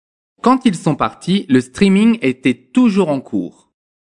Quand ils sont partis, le streaming était toujours en cours.